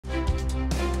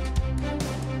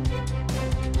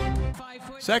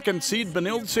Second seed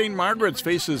Benilde-St. Margaret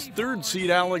faces third seed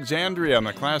Alexandria in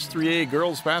the Class 3A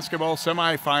girls basketball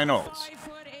semifinals.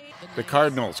 The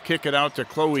Cardinals kick it out to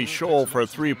Chloe Scholl for a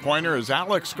three-pointer as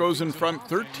Alex goes in front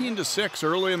 13-6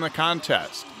 early in the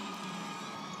contest.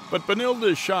 But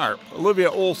Benilde is sharp. Olivia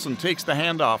Olson takes the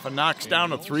handoff and knocks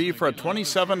down a three for a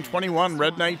 27-21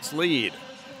 Red Knights lead.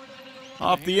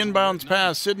 Off the inbounds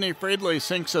pass, Sydney Fradley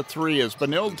sinks a three as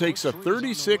Benilde takes a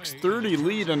 36-30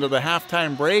 lead into the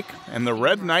halftime break, and the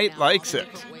Red Knight likes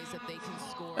it.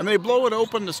 And they blow it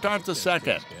open to start the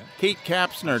second. Kate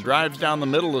Kapsner drives down the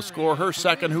middle to score her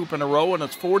second hoop in a row, and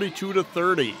it's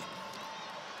 42-30.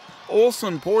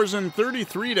 Olson pours in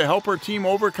 33 to help her team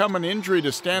overcome an injury to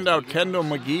standout Kendall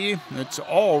McGee. It's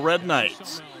all Red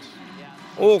Knights.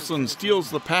 Olson steals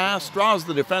the pass, draws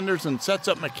the defenders, and sets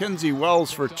up Mackenzie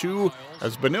Wells for two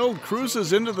as Benilde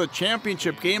cruises into the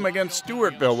championship game against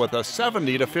Stewartville with a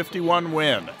 70-51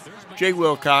 win. Jay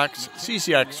Wilcox,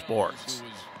 CCX Sports.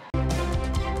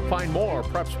 Find more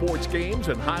prep sports games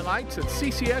and highlights at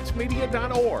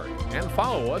ccxmedia.org and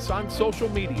follow us on social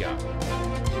media.